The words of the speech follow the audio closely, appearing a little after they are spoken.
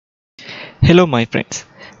Hello my friends,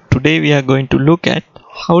 today we are going to look at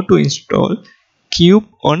how to install Cube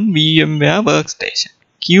on VMware Workstation.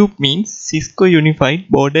 Cube means Cisco Unified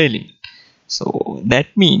Board Element. So that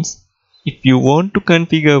means if you want to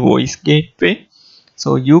configure voice gateway,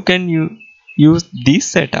 so you can use this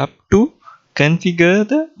setup to configure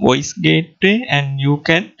the voice gateway, and you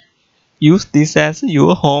can use this as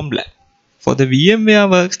your home lab. For the VMware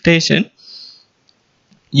Workstation,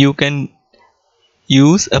 you can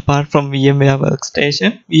use, apart from VMware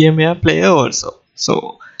Workstation, VMware Player also.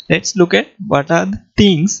 So let's look at what are the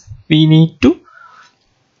things we need to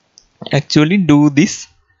actually do this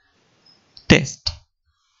test.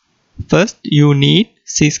 First, you need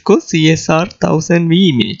Cisco CSR 1000V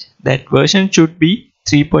image. That version should be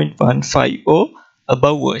 3.15 or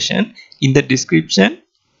above version. In the description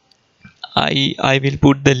I will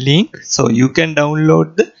put the link, so you can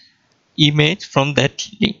download the image from that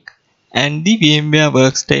link. And the VMware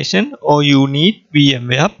Workstation, or you need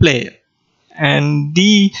VMware Player. And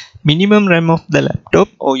the minimum RAM of the laptop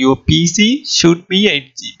or your PC should be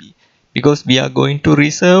 8 GB, because we are going to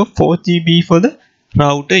reserve 4 GB for the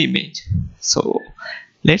router image. So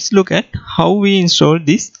let's look at how we install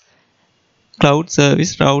this cloud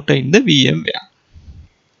service router in the VMware.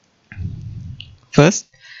 First,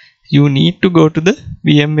 you need to go to the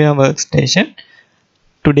VMware Workstation.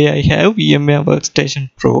 Today I have VMware Workstation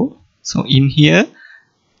Pro. So in here,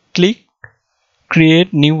 click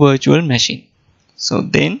create new virtual machine. So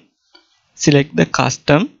then select the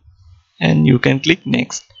custom and you can click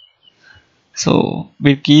next. So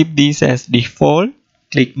we'll keep these as default.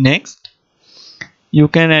 Click next. You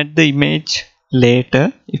can add the image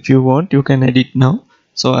later. If you want, you can add it now.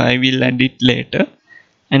 So I will add it later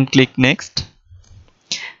and click next.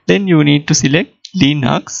 Then you need to select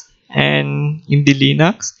Linux, and in the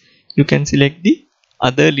Linux you can select the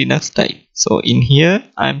other Linux type. So in here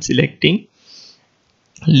I am selecting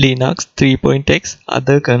Linux 3.x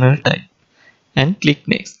other kernel type and click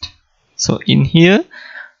next. So in here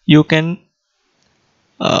you can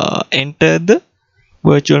enter the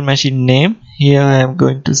virtual machine name. Here I am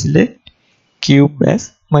going to select Cube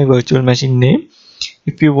as my virtual machine name.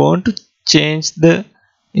 If you want to change the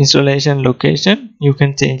installation location, you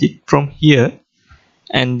can change it from here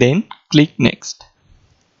and then click next.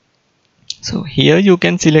 So here you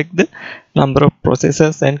can select the number of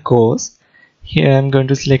processors and cores. Here I am going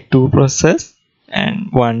to select 2 processors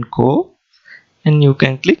and 1 core, and you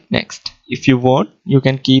can click next. If you want, you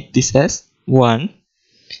can keep this as 1.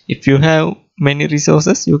 If you have many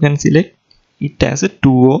resources, you can select it as a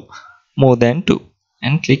 2 or more than 2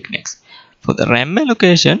 and click next. For the RAM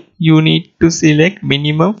allocation, you need to select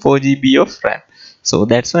minimum 4 GB of RAM. So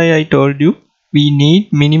that's why I told you we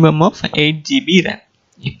need minimum of 8 GB RAM.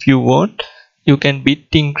 If you want, you can bit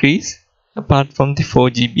increase apart from the 4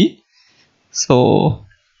 GB. So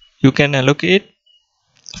you can allocate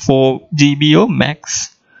 4 GB or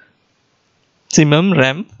maximum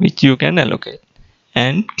RAM which you can allocate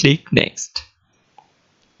and click next.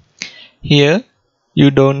 Here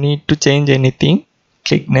you don't need to change anything.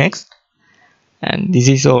 Click next. And this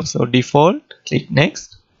is also default. Click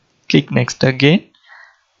next again,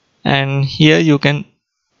 and here you can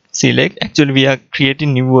select. Actually we are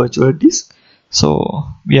creating new virtual disk, so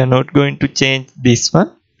we are not going to change this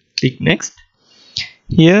one. Click next.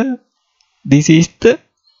 Here this is the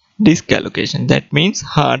disk allocation, that means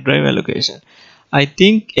hard drive allocation. I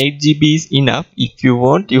think 8 GB is enough. If you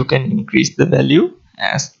want, you can increase the value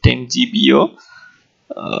as 10 GB or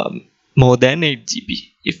more than 8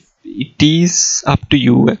 GB. If it is up to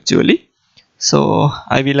you actually. So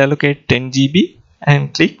I will allocate 10 GB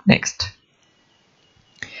and click next.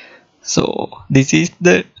 So this is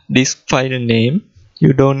the disk file name.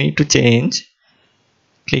 You don't need to change.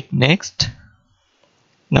 Click next.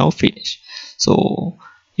 Now finish. So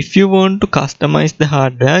if you want to customize the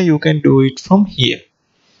hardware, you can do it from here.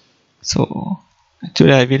 So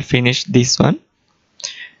actually I will finish this one.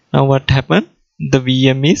 Now what happened? The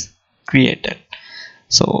VM is created.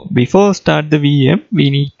 So before start the VM, we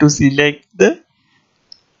need to select the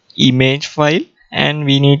image file and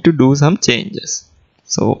we need to do some changes.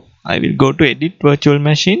 So I will go to edit virtual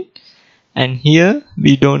machine, and here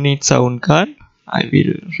we don't need sound card. I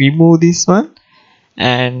will remove this one,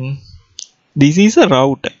 and this is a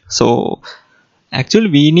router. So actually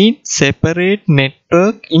we need separate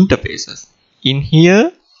network interfaces. In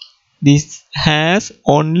here this has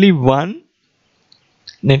only one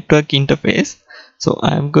network interface. So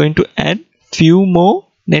I am going to add few more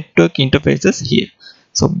network interfaces here.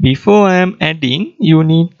 So before I am adding, you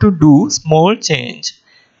need to do small change.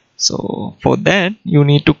 So for that you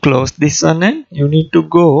need to close this one and you need to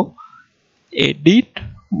go edit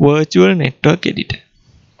virtual network editor.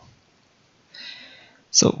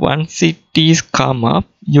 So once it is come up,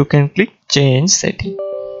 you can click change setting.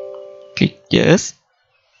 Click yes.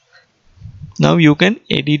 Now you can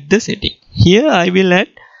edit the setting. Here I will add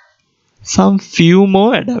some few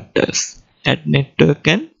more adapters. Add network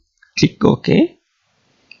and click OK.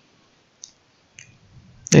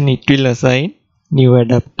 Then it will assign new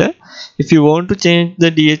adapter. If you want to change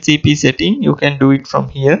the DHCP setting, you can do it from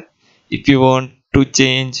here. If you want to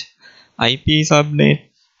change IP subnet,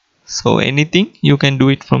 so anything, you can do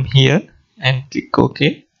it from here and click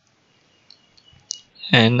OK.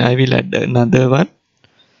 And I will add another one.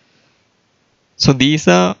 So these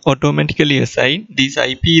are automatically assigned. These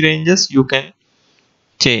IP ranges you can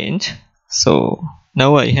change. So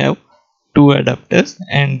now I have 2 adapters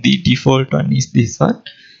and the default one is this one.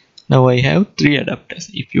 Now I have 3 adapters.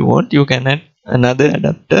 If you want, you can add another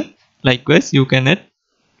adapter. Likewise, you can add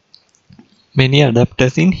many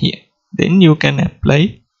adapters in here. Then you can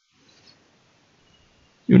apply.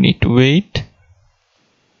 You need to wait.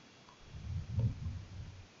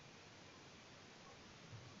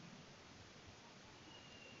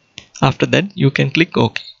 After that, you can click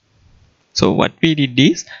OK. So what we did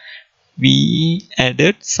is, we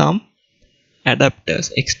added some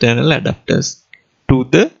adapters, external adapters to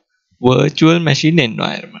the virtual machine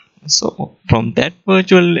environment. So from that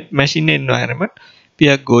virtual machine environment, we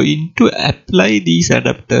are going to apply these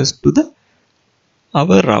adapters to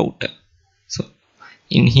our router. So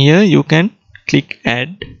in here you can click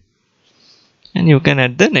add and you can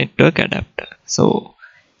add the network adapter. So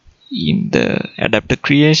in the adapter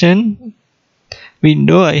creation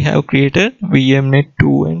window, I have created VMnet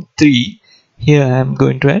 2 and 3. Here I am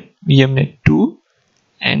going to add VMnet 2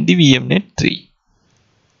 and the VMnet 3.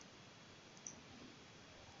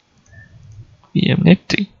 VMnet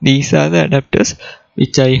 3. These are the adapters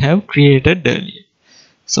which I have created earlier.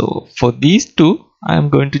 So for these two, I am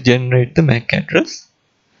going to generate the MAC address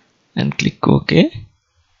and click OK.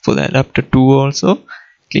 For the adapter 2 also,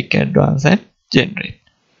 click advanced and generate.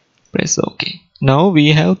 Press OK. Now we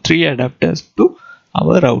have 3 adapters to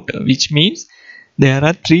our router, which means there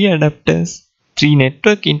are 3 adapters, 3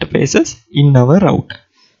 network interfaces in our router.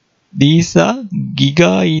 These are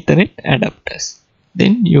Giga Ethernet adapters.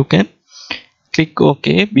 Then you can click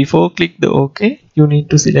OK. Before click the OK, you need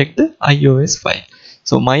to select the iOS file.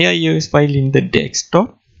 So my iOS file in the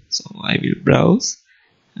desktop. So I will browse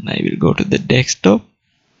and I will go to the desktop.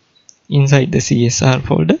 Inside the CSR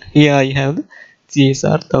folder, here I have the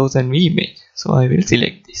CSR 1000V image. So I will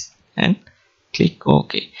select this and click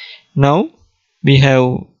OK. Now we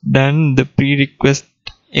have done the prerequisite,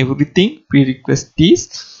 everything prerequisite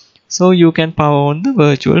is, so you can power on the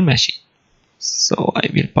virtual machine. So I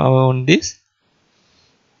will power on this.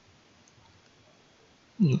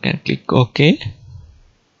 You can click OK.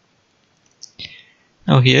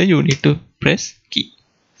 Now here you need to press key.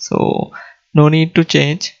 So no need to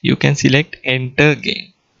change. You can select enter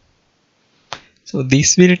again. So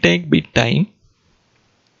this will take bit time.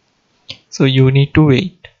 So you need to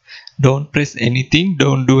wait. Don't press anything.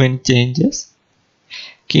 Don't do any changes.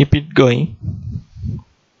 Keep it going.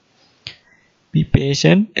 Be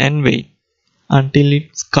patient and wait until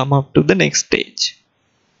it's come up to the next stage.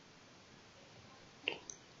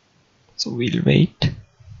 So we'll wait.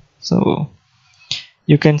 So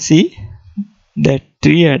you can see that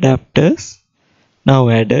 3 adapters now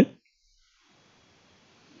added,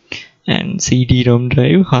 and CD-ROM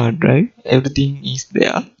drive, hard drive, everything is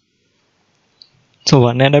there. So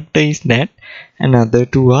one adapter is NAT and other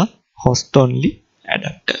 2 are host only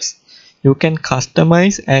adapters. You can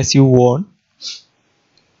customize as you want.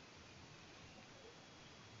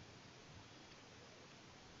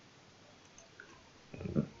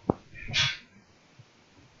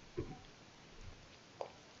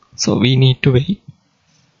 So we need to wait.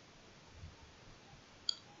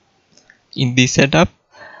 In this setup,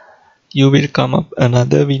 you will come up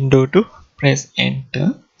another window to press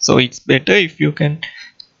enter. So it's better if you can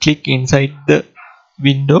click inside the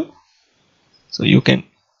window. So you can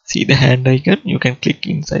see the hand icon. You can click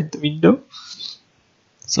inside the window.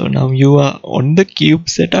 So now you are on the cube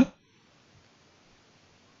setup.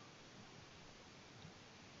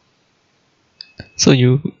 So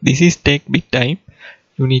this is take bit time.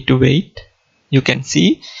 You need to wait. You can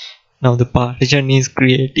see now the partition is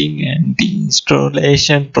creating and the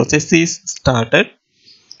installation process is started.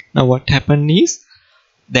 Now what happened is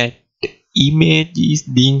that image is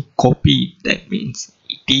being copied. That means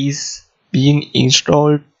it is being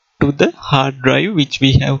installed to the hard drive which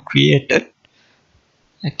we have created.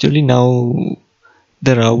 Actually now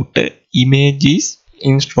the router image is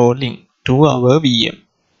installing to our VM.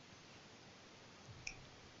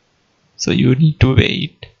 so you need to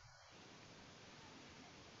wait.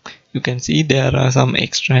 You can see there are some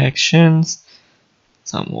extractions,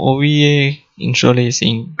 some OVA,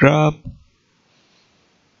 installation grub.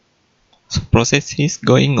 So process is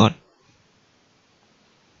going on.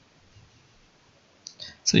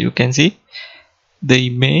 So you can see the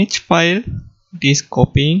image file, it is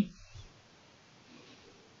copying.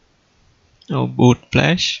 Now boot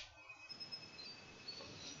flash.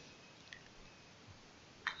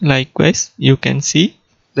 Likewise, you can see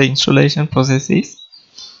the installation process is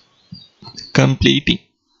completing.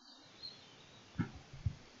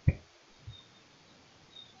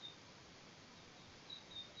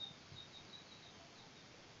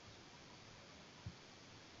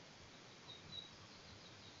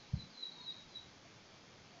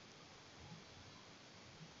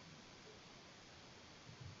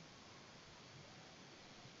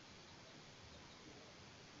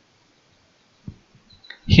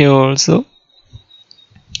 Here also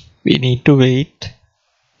we need to wait.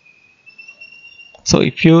 So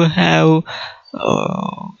if you have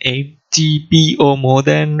 8 GB or more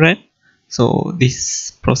than RAM, so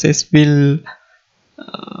this process will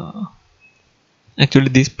actually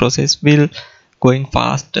this process will going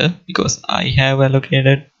faster, because I have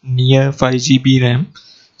allocated near 5 GB RAM.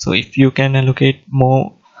 So if you can allocate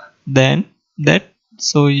more than that,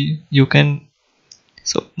 so you can,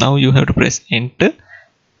 so now you have to press enter,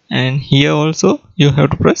 and here also you have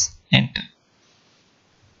to press enter.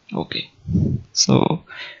 Okay, so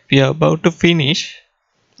we are about to finish.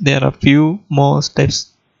 There are few more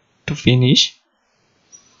steps to finish.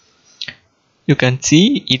 You can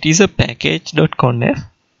see it is a package.conf.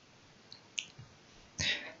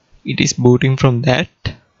 It is booting from that.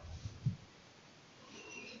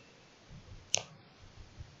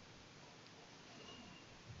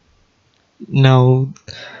 Now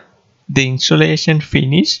the installation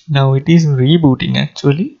finished. Now it is rebooting.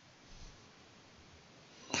 Actually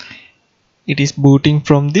it is booting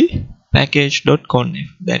from the package.conf,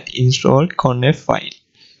 that installed conf file.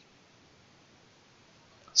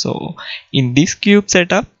 So in this cube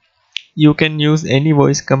setup you can use any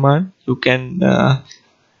voice command. You can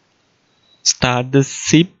start the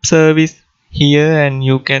zip service here, and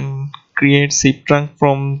you can create zip trunk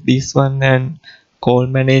from this one, and call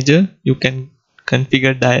manager. You can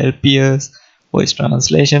configure dial peers, voice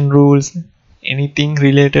translation rules, anything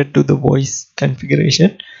related to the voice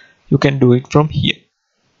configuration, you can do it from here.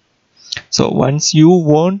 So once you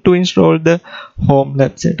want to install the home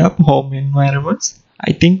lab setup, home environments,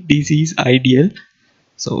 I think this is ideal.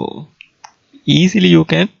 So easily you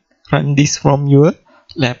can run this from your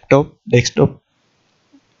laptop, desktop,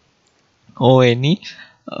 or any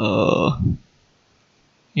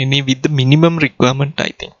with the minimum requirement, I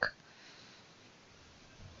think.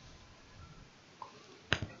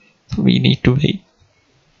 So we need to wait.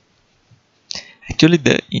 Actually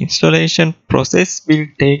the installation process will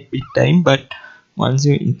take a bit time, but once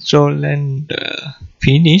you install and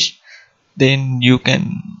finish, then you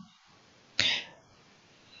can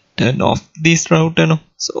turn off this router. No?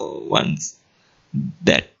 So once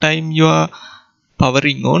that time you are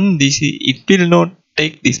powering on this, it will not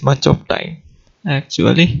take this much of time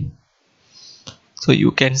actually. So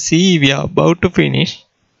you can see we are about to finish.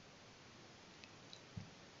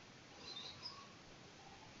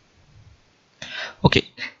 Okay,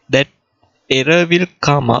 that error will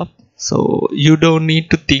come up, so you don't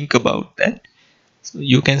need to think about that. So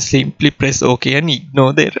you can simply press OK and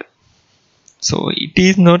ignore the error. So it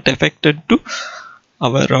is not affected to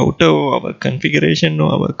our router or our configuration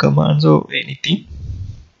or our commands or anything.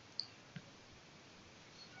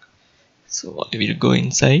 So I will go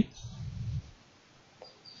inside.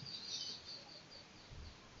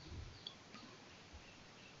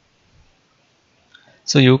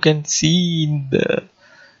 So you can see in the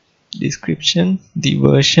description the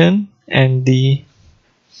version and the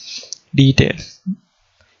details.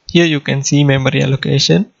 Here you can see memory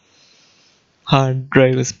allocation, hard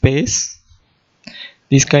drive space.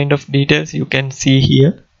 This kind of details you can see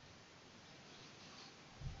here.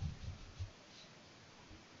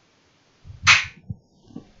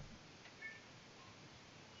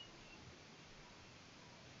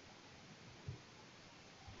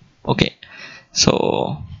 Okay,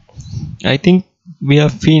 so I think we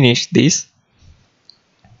have finished this.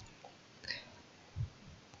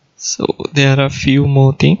 So there are few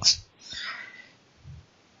more things.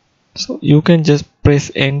 So you can just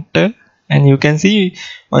press enter, and you can see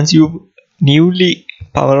once you newly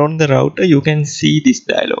power on the router, you can see this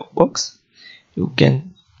dialog box. You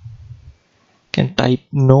can type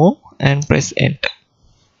no and press enter.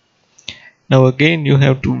 Now again you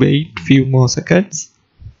have to wait few more seconds.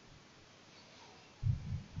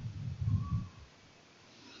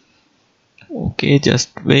 Okay,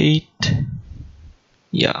 just wait.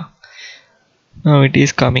 Yeah, now it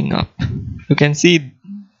is coming up. You can see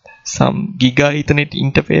some Giga Ethernet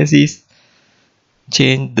interfaces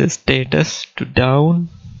change the status to down.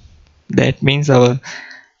 That means our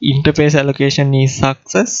interface allocation is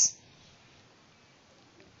success.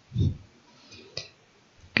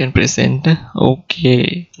 Can press enter.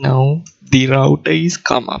 Okay, now the router is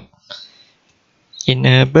come up.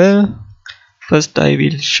 Enable. First I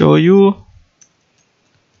will show you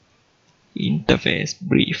interface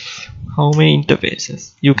brief. How many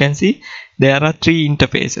interfaces? You can see there are 3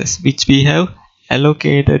 interfaces which we have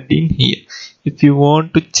allocated in here. If you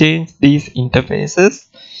want to change these interfaces,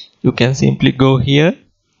 you can simply go here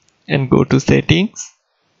and go to settings,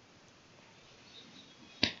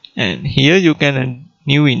 and here you can add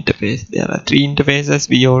new interface. There are 3 interfaces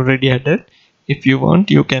we already added. If you want,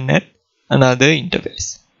 you can add another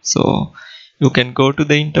interface. So you can go to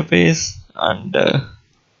the interface and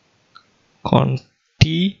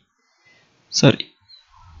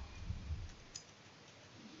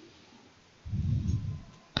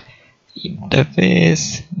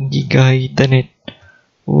interface Giga Ethernet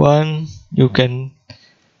 1. You can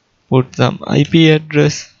put some IP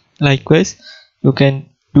address. Likewise, you can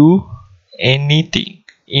do anything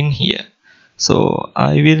in here. So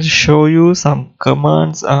I will show you some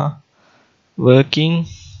commands are working.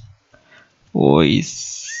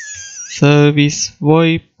 Voice service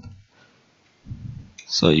VoIP.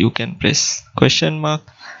 So you can press question mark.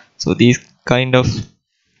 So these kind of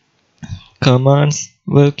commands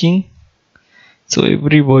working. So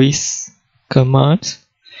every voice commands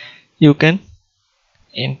you can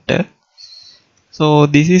enter. So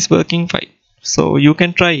this is working fine. So you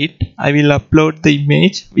can try it. I will upload the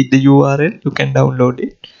image with the URL. You can download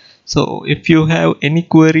it. So if you have any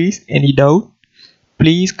queries, any doubt,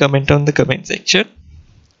 please comment on the comment section.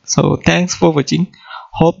 So thanks for watching.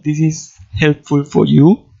 Hope this is helpful for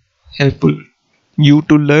you,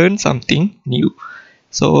 to learn something new.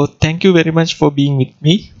 So thank you very much for being with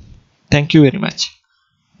me. Thank you very much.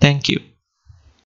 Thank you.